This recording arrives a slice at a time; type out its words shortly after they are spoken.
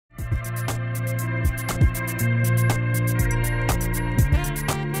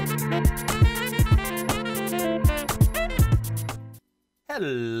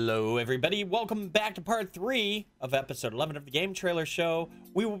Hello, everybody. Welcome back to part 3 of episode 11 of the Game Trailer Show.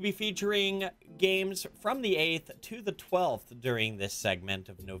 We will be featuring games from the 8th to the 12th during this segment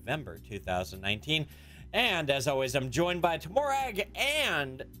of November 2019. And as always, I'm joined by tehMorag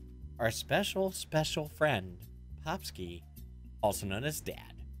and our special friend, Popskyy, also known as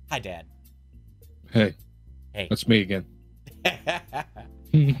Dad. Hi, Dad. Hey. Hey. That's me again.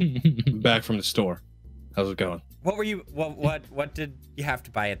 I'm back from the store. How's it going? What were you, what did you have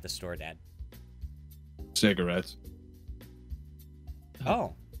to buy at the store, Dad? Cigarettes.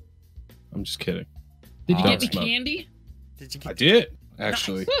 Oh. I'm just kidding. Did you Don't get me smoke. candy? Did you get... I did,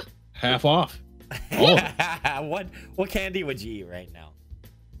 actually. Nice. Half off. All of it. What candy would you eat right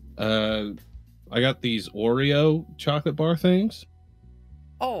now? I got these Oreo chocolate bar things.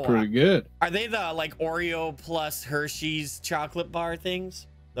 Oh, Pretty good. Are they the like Oreo plus Hershey's chocolate bar things?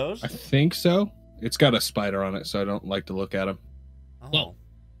 Those? I think so. It's got a spider on it, so I don't like to look at them. Oh. Well,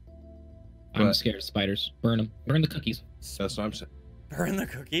 I'm But- scared of spiders. Burn them. Burn the cookies. That's what I'm saying. Burn the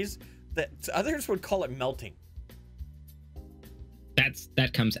cookies? Others would call it melting.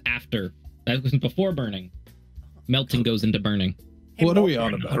 That comes after. That was before burning. Melting goes into burning. Hey, What are we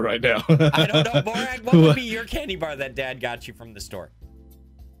Morag, on about right now? I don't know, Morag. What would be your candy bar that Dad got you from the store?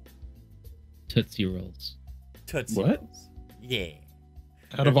 Tootsie Rolls. Tootsie What? Rolls. Yeah.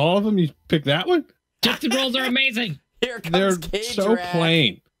 Out of all of them, you pick that one? Tootsie Rolls are amazing. Here comes They're KDraconis. so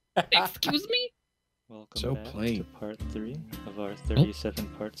plain. Excuse me? Welcome So back plain. to part 3 of our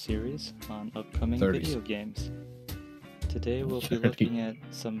 37-part series on upcoming 30s. video games. Today we'll be 30. looking at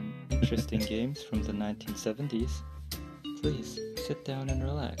some interesting games from the 1970s. Please sit down and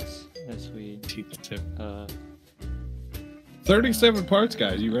relax as we 37 parts,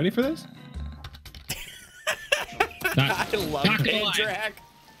 guys. You ready for this? I love Not gonna lie. KDrac.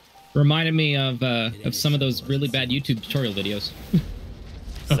 Reminded me of some of those really bad YouTube tutorial videos.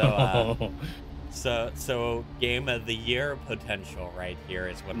 So game of the year potential right here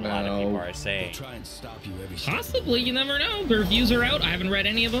is what a lot of people are saying. Try and stop you every step of the Possibly, you never know. The reviews are out. I haven't read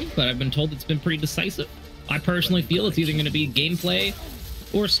any of them, but I've been told it's been pretty decisive. I personally feel it's either going to be gameplay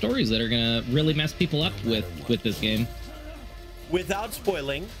or stories that are going to really mess people up with this game. Without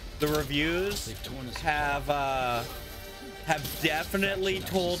spoiling, the reviews have definitely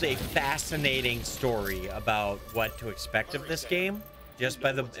told a fascinating story about what to expect of this game, just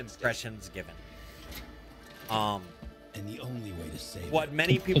by the impressions given. And the only way to save What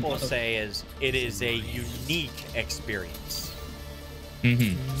many people say is it is a unique experience.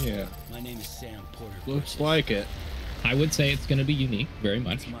 Mm-hmm. Yeah. My name is Sam Porter. Looks like it. I would say it's going to be unique, very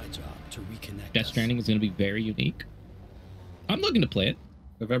much. It's my job to reconnect Death us. Stranding is going to be very unique. I'm looking to play it.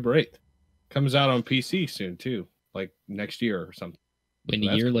 November 8th. Comes out on PC soon, too. Like next year or something. When So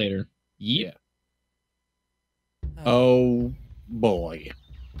a year that's- later. Yep. Yeah. Oh, boy.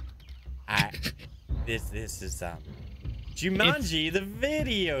 This is Jumanji, the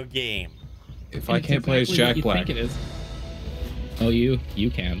video game. If I can't play as Jack Black, It is. Oh, you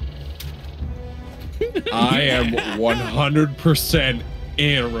can. I am 100%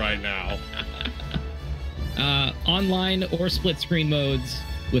 in right now. Online or split screen modes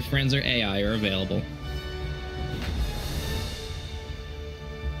with friends or AI are available.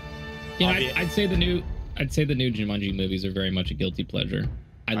 You know, I'd say the new Jumanji movies are very much a guilty pleasure.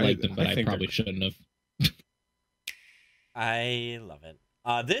 I like them, but I think probably they're- shouldn't have. I love it.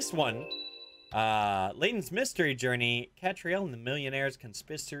 This one, Layton's Mystery Journey, Catriel and the Millionaire's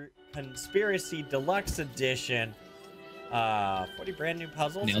Conspiracy Deluxe Edition. 40 brand new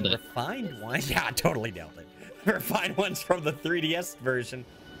puzzles Nailed and it. refined ones. Yeah, I totally nailed it. Refined ones from the 3DS version.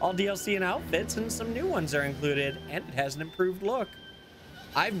 All DLC and outfits, and some new ones are included, and it has an improved look.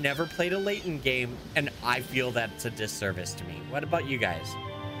 I've never played a Layton game, and I feel that's a disservice to me. What about you guys?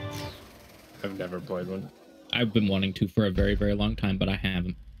 I've never played one. I've been wanting to for a very, very long time, but I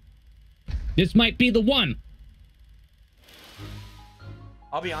haven't. This might be the one.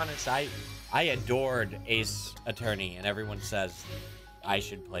 I'll be honest, I adored Ace Attorney, and everyone says I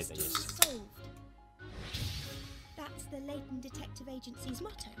should play this. Solved. That's the Layton Detective Agency's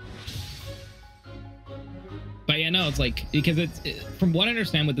motto. But yeah, no, it's like, because from what I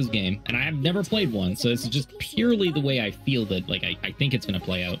understand with this game, and I have never played one, so this is just purely the way I feel that, like, I think it's going to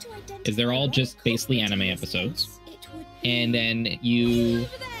play out, is they're all just basically anime episodes. And then you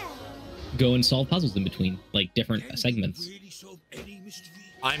go and solve puzzles in between, like, different segments.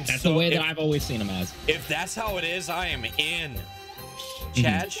 That's the way that I've always seen them as. If that's how it is, I am in.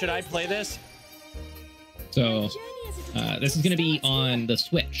 Chad, should I play this? So, this is going to be on the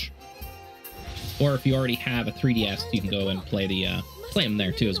Switch. Or if you already have a 3DS, you can go and play them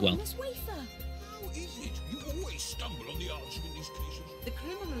there too as well. How is it you always stumble on the answer in these cases? The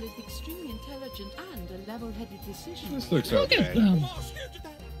wrong-headed decision. This looks Look at okay. them.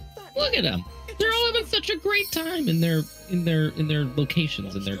 Look at them. They're all having such a great time in their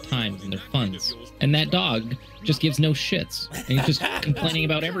locations, in their times, in their funds. And that dog just gives no shits. And he's just complaining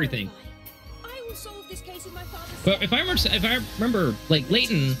about everything. I will solve this case in my father's. But if I remember, like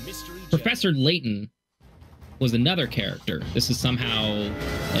Layton, Professor Layton was another character. This is somehow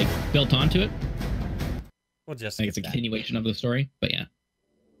like built onto it. We'll just I think it's a skip that. continuation of the story, but yeah.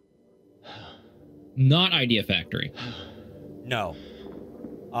 Not Idea Factory. No.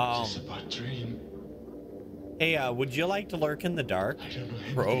 Hey, would you like to lurk in the dark?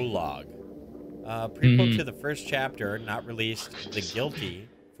 Prologue. Prequel to the first chapter, not released. The Guilty,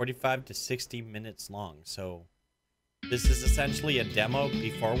 45 to 60 minutes long. So this is essentially a demo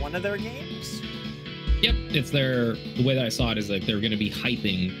before one of their games? Yep, it's the way that I saw it is like they're going to be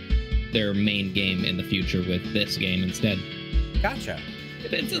hyping their main game in the future with this game instead. Gotcha.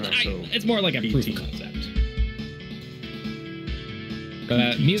 It's more like a proof of concept.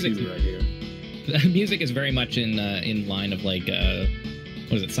 Music right here. music is very much in line of like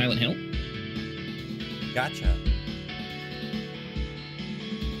what is it, Silent Hill? Gotcha.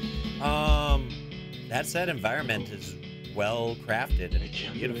 That said, environment is well crafted and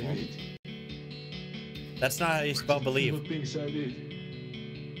beautiful. That's not how you spell believe.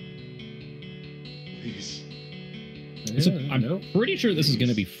 So I'm pretty sure this is going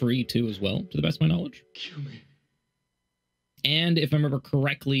to be free too, as well, to the best of my knowledge. And if I remember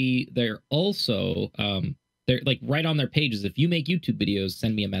correctly, they're also they're like right on their pages. If you make YouTube videos,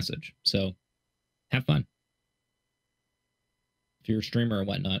 send me a message. So have fun if you're a streamer or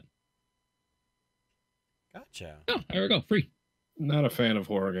whatnot. Gotcha. Oh, there we go, free. Not a fan of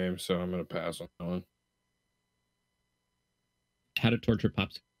horror games, so I'm gonna pass on that one. How to Torture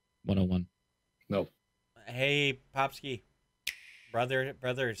Pops 101. No. Hey, Popskyy.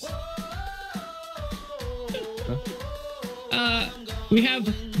 Brothers. We have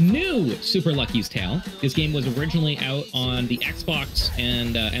new Super Lucky's Tale. This game was originally out on the Xbox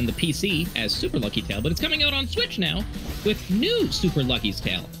and the PC as Super Lucky Tale, but it's coming out on Switch now with new Super Lucky's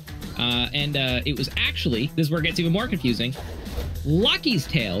Tale. It was actually, this is where it gets even more confusing, Lucky's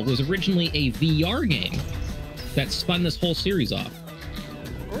Tale was originally a VR game that spun this whole series off.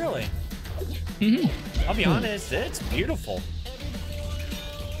 Really? Mm-hmm. I'll be honest, it's beautiful.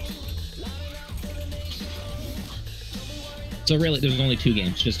 So really, there's only two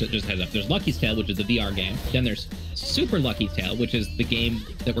games, just heads up. There's Lucky's Tale, which is the VR game. Then there's Super Lucky's Tale, which is the game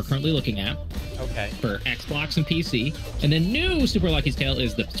that we're currently looking at. Okay. For Xbox and PC. And then new Super Lucky's Tale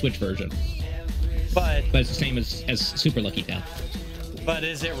is the Switch version. But it's the same as Super Lucky Tale. But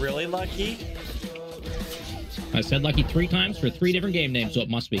is it really lucky? I said lucky 3 times for 3 different game names, so it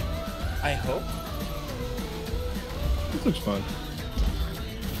must be. I hope. This looks fun.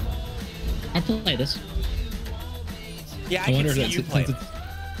 I'll play this. Yeah, I can see you play.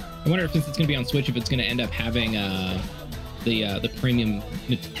 I wonder if since it's going to be on Switch, if it's going to end up having the premium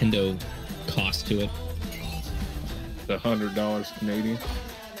Nintendo cost to it. The $100 Canadian.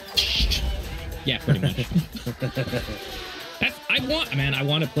 Yeah, pretty much. I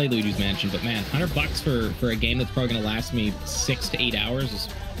want to play Luigi's Mansion, but man, $100 for a game that's probably going to last me 6 to 8 hours is,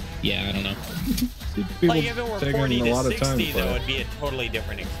 yeah, I don't know. Like if it were 40 to 60, though, it'd be a totally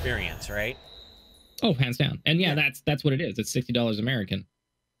different experience, right? Oh, hands down. And yeah, that's what it is. It's $60 American,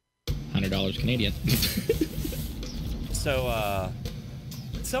 $100 Canadian. So,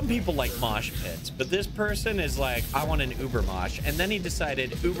 some people like mosh pits, but this person is like, I want an Uber mosh, and then he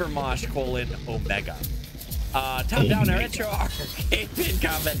decided Uber mosh : Omega. Top-down retro arcade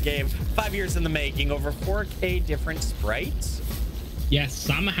mid-combat game, 5 years in the making, over 4K different sprites. Yes,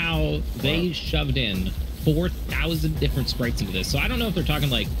 somehow they shoved in 4,000 different sprites into this. So I don't know if they're talking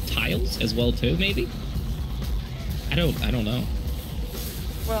like tiles as well too, maybe. I don't know.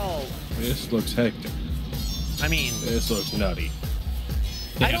 Well, this looks hectic. I mean, this looks nutty.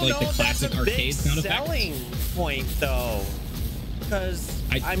 I don't know if that's a big selling point though, because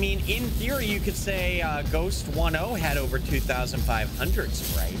I mean, in theory, you could say Ghost 1.0 had over 2,500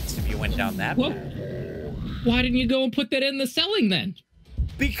 sprites if you went down that path. Why didn't you go and put that in the selling then?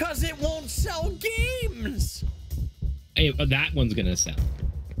 Because it won't sell games. Hey, that one's gonna sell.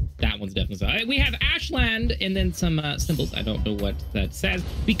 That one's definitely sell. We have Ashland and then some symbols. I don't know what that says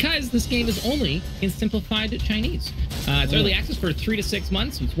because this game is only in simplified Chinese. It's early access for 3 to 6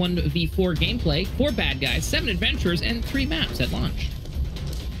 months with 1v4 gameplay, 4 bad guys, 7 adventures, and 3 maps at launch.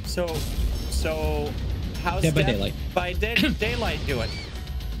 So how's Dead by Daylight? By Daylight do it.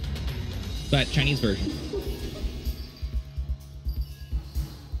 But Chinese version.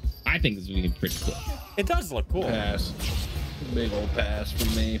 I think this is going to be pretty cool. It does look cool. Pass. Big old pass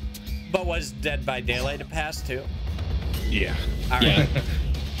from me. But was Dead by Daylight a pass too? Yeah. All right.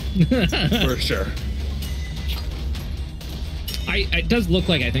 For sure. It does look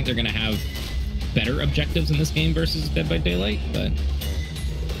like I think they're gonna have better objectives in this game versus Dead by Daylight, but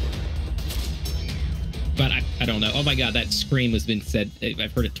I don't know. Oh my god, that scream has been said.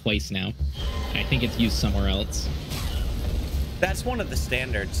 I've heard it twice now. I think it's used somewhere else. That's one of the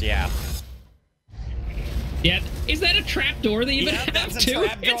standards, yeah. Yeah, is that a trapdoor they even have that's a too?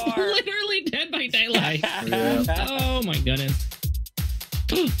 trapdoor. It's literally Dead by Daylight. Yeah. Oh my goodness.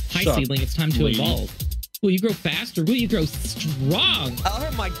 Hi, Suck, seedling, it's time to lady. evolve. Will you grow fast or will you grow strong? Oh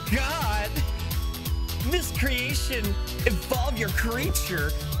my god! Miscreation! Evolve your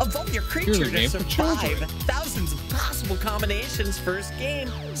creature! Evolve your creature Here's a to game for survive children. thousands of possible combinations. First game,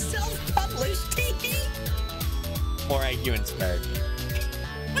 self-published. Morag, you inspired me.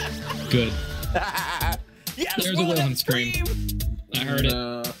 Good. Yes, There's a Wilhelm scream. I heard it.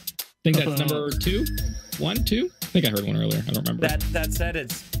 I think that's number 2? 1, 2? I think I heard one earlier. I don't remember. That said,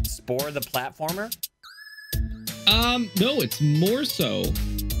 it's Spore the platformer. No, it's more so.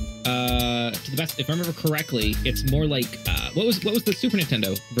 To the best, if I remember correctly, it's more like what was the Super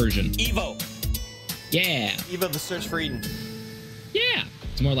Nintendo version? Evo. Yeah. Evo, the Search for Eden. Yeah.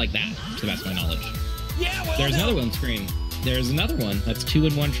 It's more like that, to the best of my knowledge. Yeah, well, There's another one screen. There's another one. That's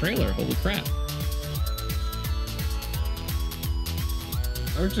 2-in-1 trailer. Holy crap.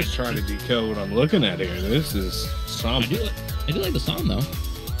 I'm just trying to decode what I'm looking at here. This is I something. do like the song though.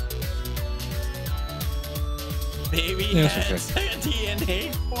 Baby Yeah, heads,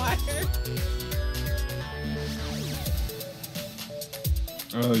 DNA choir.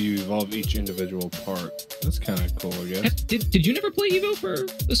 Oh, you evolve each individual part. That's kind of cool, I guess. Did you never play Evo for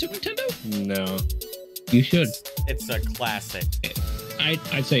the Super Nintendo? No. You should. It's a classic.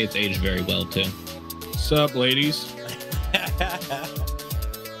 I'd say it's aged very well too. Sup, ladies?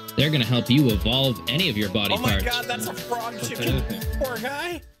 They're gonna help you evolve any of your body Oh my parts. god, that's a frog chicken. Poor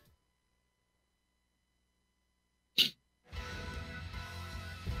guy.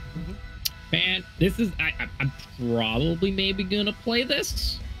 Man, this is I'm probably maybe gonna play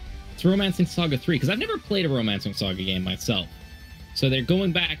this. It's Romancing Saga 3 because I've never played a Romancing Saga game myself. So they're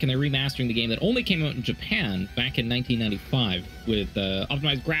going back and they're remastering the game that only came out in Japan back in 1995 with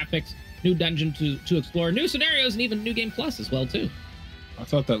optimized graphics, new dungeon to explore, new scenarios, and even new game plus as well too. I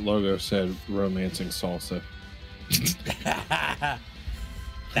thought that logo said romancing salsa.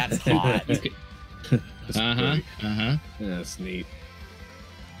 That's hot. That's great. Yeah, That's neat.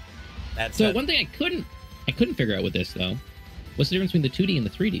 That's So one thing I couldn't figure out with this though, what's the difference between the 2D and the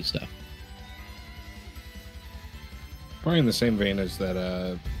 3D stuff? Probably in the same vein as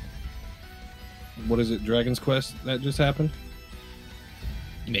that, what is it, Dragon's Quest that just happened?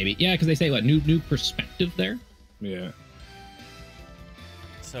 Maybe, yeah, because they say what new perspective there. Yeah.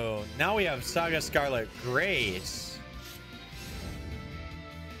 So now we have Saga Scarlet Grace.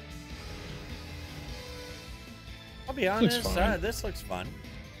 I'll be honest, fine. this looks fun.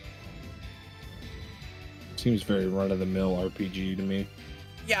 Seems very run-of-the-mill RPG to me.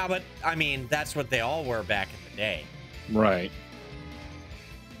 Yeah, but I mean, that's what they all were back in the day. Right.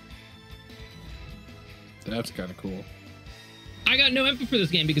 That's kind of cool. I got no info for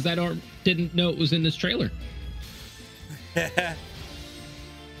this game because I didn't know it was in this trailer. For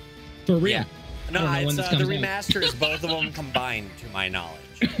real. Yeah. No, I don't know when it's this the comes out. remaster is both of them combined, to my knowledge.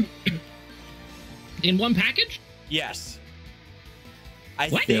 In one package? Yes. I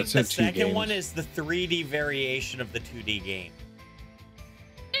What? think Yeah, it the said two second games. one is the 3D variation of the 2D game.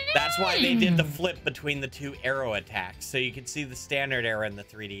 That's why they did the flip between the two arrow attacks, so you can see the standard arrow and the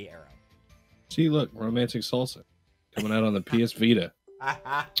 3D arrow. See, look, Romancing Salsa coming out on the PS Vita.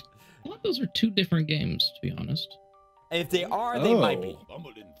 I thought those were two different games, to be honest. If they are, they might be.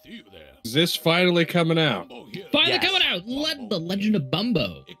 Is this finally coming out? Finally Yes. coming out! The Legend of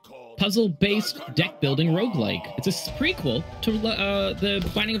Bumbo. Puzzle-based deck-building roguelike. It's a prequel to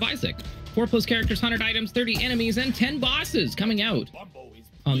The Binding of Isaac. 4+ characters, 100 items, 30 enemies, and 10 bosses coming out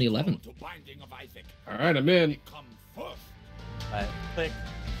on the 11th. All right, I'm in. Click.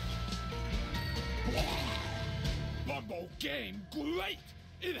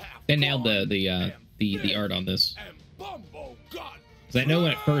 They nailed the art on this. Because I know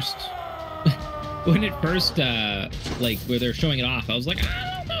when it first like where they're showing it off, I was like,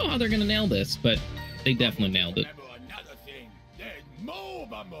 I don't know how they're gonna nail this, but they definitely nailed it. Another thing, there's more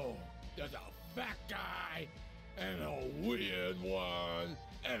Bumbo. There's a fat guy and a weird one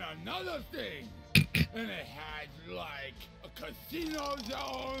and another thing. And it has like a casino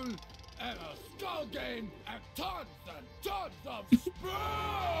zone and a skull game and tons of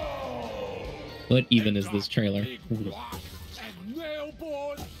spells. What even is this trailer? Big rock and nail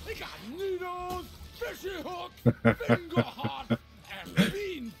board. They got fishing hooks, finger hots, and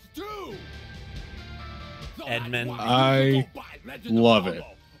beans too. So Edmund. that's why you I go buy Legend of love Momo. it.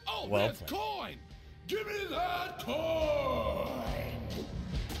 Oh, Well there's played. coin. Give me that coin.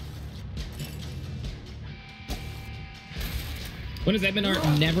 When does Edmund Art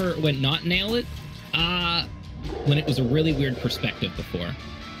never not nail it? When it was a really weird perspective before,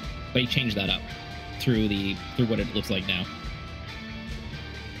 but he changed that up through what it looks like now.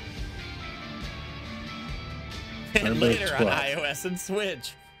 And Number later on 12. iOS and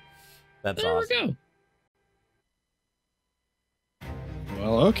Switch. That's There awesome. we go.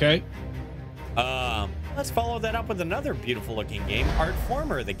 Well, okay. Let's follow that up with another beautiful looking game,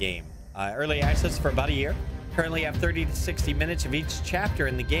 Artformer the game. Early access for about a year. Currently have 30 to 60 minutes of each chapter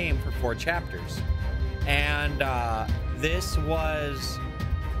in the game for 4 chapters. And this was...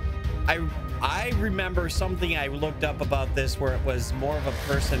 I remember something I looked up about this where it was more of a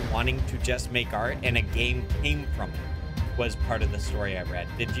person wanting to just make art and a game came from it, was part of the story I read.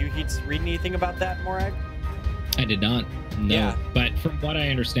 Did you read anything about that, Morag? I did not know, Yeah. but from what I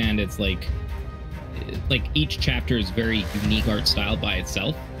understand, it's like each chapter is very unique art style by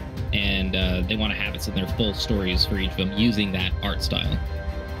itself, and they want to have it so they're full stories for each of them using that art style.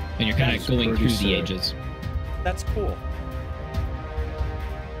 And you're kind of That's going pretty through the sick. ages. That's cool.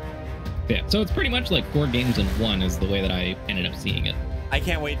 Yeah, so it's pretty much like 4 games in one is the way that I ended up seeing it. I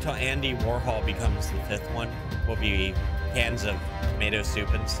can't wait till Andy Warhol becomes the 5th one. Will be cans of tomato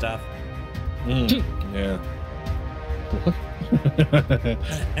soup and stuff. Yeah. What?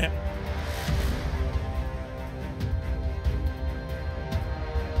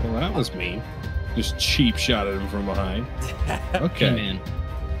 Well, that was mean. Just cheap shot at him from behind. Okay. Hey, man,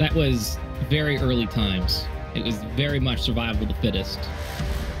 that was very early times. It was very much survival of the fittest.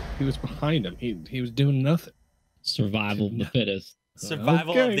 He was behind him. He was doing nothing. Survival of the fittest.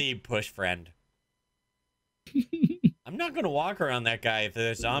 Survival of Okay. the push friend. I'm not gonna walk around that guy if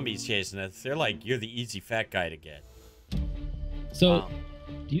there's zombies chasing us. They're like, you're the easy fat guy to get. So,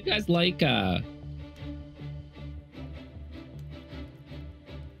 do you guys like Doctor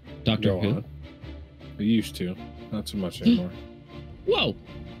Go Who? on. I used to. Not so much anymore. Whoa!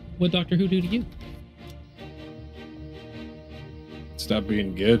 What Doctor Who do to you? Stop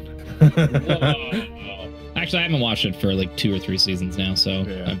being good. Whoa. Actually, I haven't watched it for like 2 or 3 seasons now, so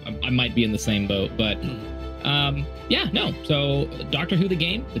Yeah. I might be in the same boat. But yeah, no. So Doctor Who the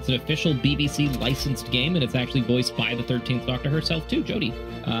game, it's an official BBC licensed game, and it's actually voiced by the 13th Doctor herself too, Jodie.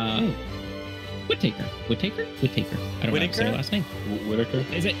 Whittaker. I don't know how to say her Whittaker? last name. Whitaker?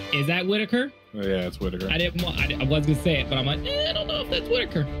 Is that Whittaker? Oh, yeah, it's Whitaker. I was gonna say it, but I'm like, I don't know if that's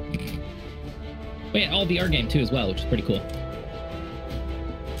Whittaker. But yeah, all VR game too as well, which is pretty cool.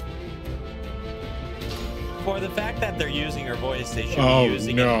 For the fact that they're using her voice, they should Oh, be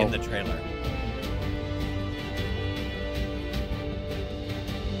using no. it in the trailer.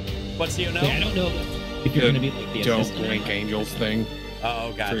 What's the no? Yeah, I don't know if you're The gonna be like the Don't assistant. blink angels thing.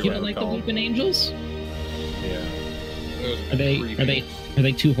 Oh, gotcha. You don't like the Called. Weeping Angels? Yeah. Are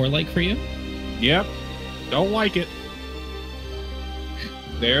they too whore-like for you? Yep. Don't like it.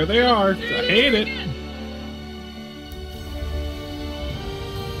 There they are. I hate it.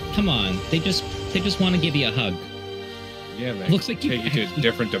 Come on, they just want to give you a hug. Yeah, they Looks like you take you to a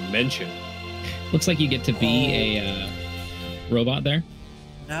different dimension. Looks like you get to be a robot there.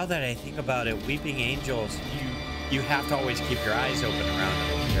 Now that I think about it, Weeping Angels, you have to always keep your eyes open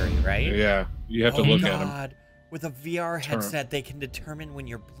around the area, right? Yeah, you have to Oh, look God. at them. With a VR Turn. headset, they can determine when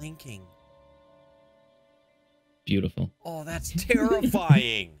you're blinking. Beautiful. Oh, that's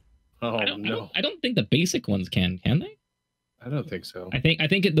terrifying. Oh I don't think the basic ones can they? I don't think so. I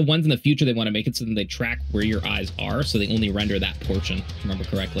think the ones in the future they want to make it so that they track where your eyes are, so they only render that portion. If I remember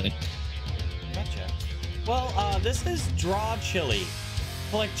correctly. Gotcha. Well, this is Draw Chili.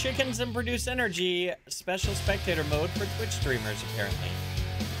 Collect chickens and produce energy. Special spectator mode for Twitch streamers, apparently.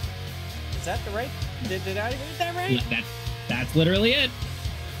 Is that the right? Did I read that right? That's literally it.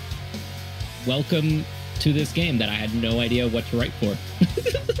 Welcome to this game that I had no idea what to write for.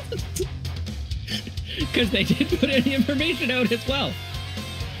 Because they did put any information out as well.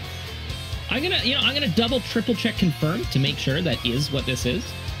 I'm gonna double triple check confirm to make sure that is what this is.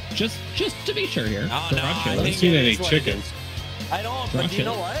 Just to be sure here. Oh, For no, Rob I Shiller. I haven't think seen it any is what it chickens. is. I don't, Draw but you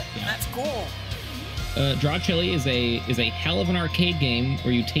know Chili. what? Yeah. That's cool. Draw Chili is a hell of an arcade game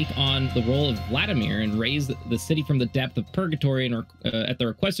where you take on the role of Vladimir and raise the city from the depth of purgatory and at the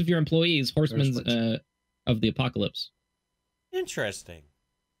request of your employees, horsemen of the apocalypse. Interesting.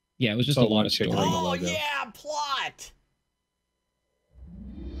 Yeah, it was just Saw a lot of chicken story. on the Oh, logo. yeah, plot.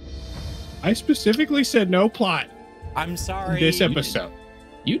 I specifically said no plot I'm sorry. this episode.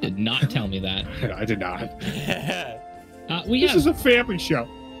 You did not tell me that. I did not. This is a family show.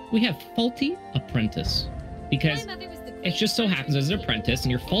 We have faulty apprentice because it just so happens as an apprentice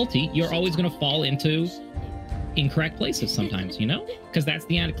and you're faulty, you're always going to fall into incorrect places sometimes, you know? Because that's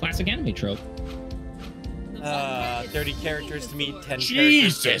the classic anime trope. 30 characters to meet 10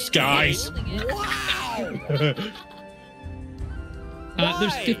 Jesus, characters. guys. Wow.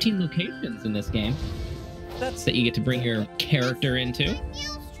 There's 15 locations in this game that you get to bring your character into.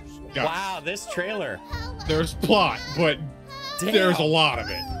 Wow, this trailer. There's plot, but there's a lot of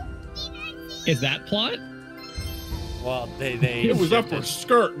it. Is that plot? Well, they it was up her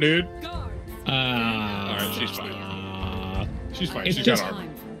skirt, dude. Alright, she's fine. She's fine. It's She's just- got armor.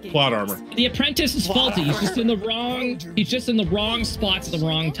 Plot armor. The apprentice is faulty. He's just in the wrong. He's just in the wrong spots at the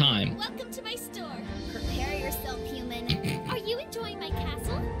wrong time. Welcome to my store. Prepare yourself, human. Are you enjoying my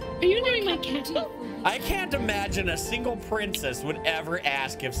castle? Are you enjoying my castle? I can't imagine a single princess would ever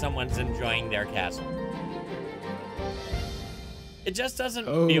ask if someone's enjoying their castle. It just doesn't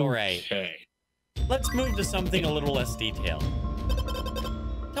feel right. Okay. Let's move to something a little less detailed.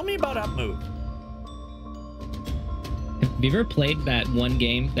 Tell me about Up Move. Have you ever played that one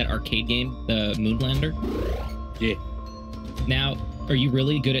game, that arcade game, the Moonlander? Yeah. Now, are you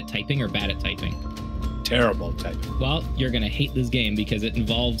really good at typing or bad at typing? Terrible typing. Well, you're gonna hate this game because it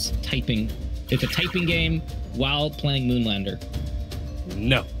involves typing. It's a typing game while playing Moonlander.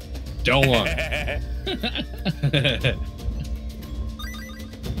 No. Don't want it.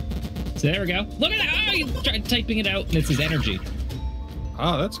 So there we go. Look at that! Oh, he tried typing it out, and it's his energy.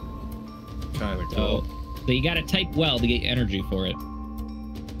 Oh, that's kind of cool. So you gotta type well to get energy for it.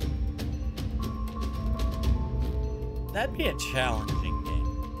 That'd be a challenging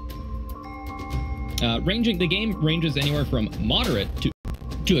game. The game ranges anywhere from moderate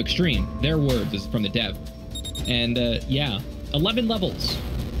to extreme. Their words, this is from the dev. And yeah, 11 levels.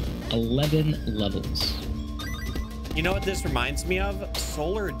 11 levels. You know what this reminds me of?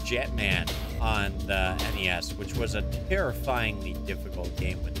 Solar Jetman on the NES, which was a terrifyingly difficult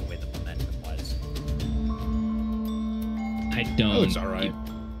game with the way the momentum was. I don't. Oh, it's all right.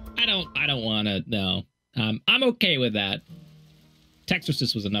 I don't want to. No. I'm okay with that.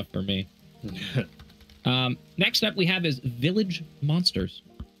 Texorcist was enough for me. Next up we have is Village Monsters.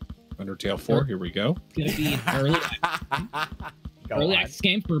 Undertale 4. Here we go. It's gonna be an early access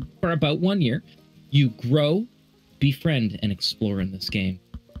game for about 1 year. You grow, befriend, and explore in this game.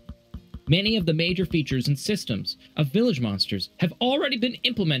 Many of the major features and systems of Village Monsters have already been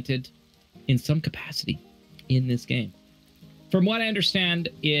implemented in some capacity in this game. From what I understand,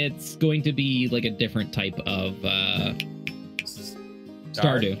 it's going to be like a different type of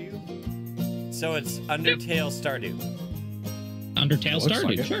Stardew. So it's Undertale Stardew. Undertale Looks Stardew,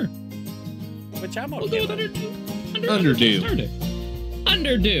 like it. sure. Which I'm We'll okay go with with. Underdew.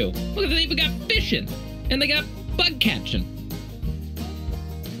 Underdew. Look, they even got fishing, and they got bug catching,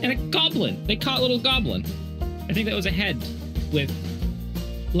 and a goblin. They caught a little goblin. I think that was a head with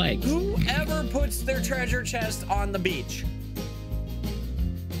legs. Whoever puts their treasure chest on the beach.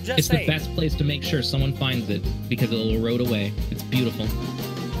 Just It's saying. the best place to make sure someone finds it because it'll erode away. It's beautiful.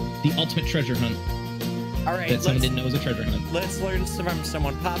 The ultimate treasure hunt All right, that someone didn't know was a treasure hunt. let's learn from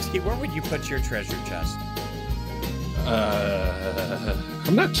someone. Popskyy, where would you put your treasure chest?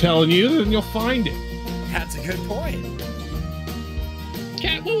 I'm not telling you, and you'll find it. That's a good point.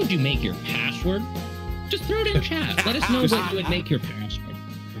 Chat, what would you make your password? Just throw it in chat. Let us know what you would make your password.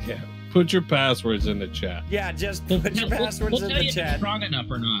 Yeah. Put your passwords in the chat. Yeah, just put your passwords we'll in tell the you if it's chat. strong enough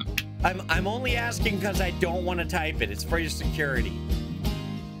or not. I'm only asking because I don't want to type it. It's for your security.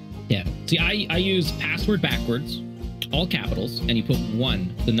 Yeah. See, I use password backwards, all capitals, and you put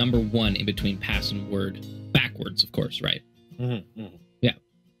 1, the number 1 in between pass and word. Backwards, of course, right? Mm-hmm. Yeah.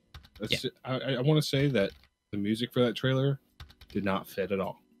 I want to say that the music for that trailer did not fit at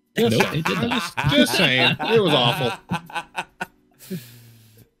all. Nope, it did not. Just saying. It was awful.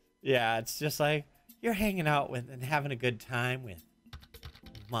 Yeah, it's just like you're hanging out with and having a good time with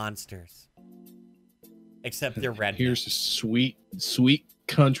monsters. Except they're red. Here's a sweet, sweet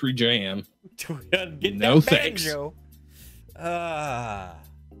country jam. Get No that thanks. banjo.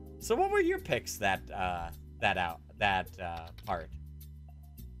 So what were your picks that part?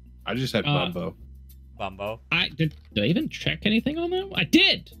 I just had Bumbo. Bumbo. Did I even check anything on that? I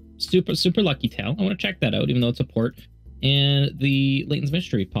did. Super Lucky Tale. I want to check that out, even though it's a port. And the Layton's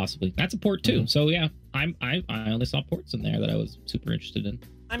Mystery, possibly. That's a port too. So yeah, I only saw ports in there that I was super interested in.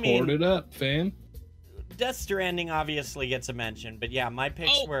 I mean, Port it up, fam. Death Stranding obviously gets a mention, but yeah, my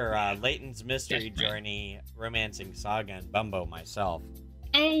picks were Layton's Mystery Journey, Romancing Saga, and Bumbo myself.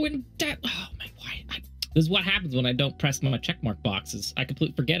 Oh, and that. Oh my! Why? This is what happens when I don't press my checkmark boxes. I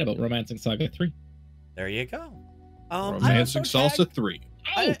completely forget about Romancing Saga 3. There you go. Romancing Salsa 3.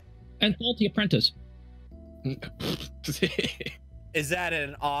 Oh, and Salty Apprentice. Is that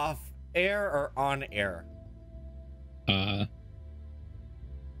an off-air or on-air?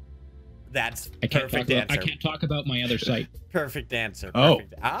 That's perfect answer. I can't talk about my other site. Perfect answer. Oh.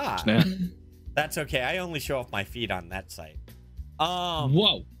 Perfect. Ah. Snap. That's okay. I only show off my feed on that site.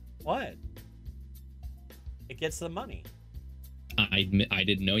 Whoa. What? It gets the money. I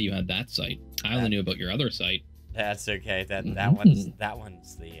didn't know you had that site. I only knew about your other site. That's okay. That one's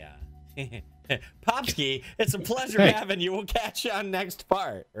the Popskyy. It's a pleasure having you. We'll catch you on next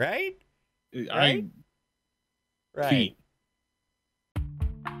part, right? Right.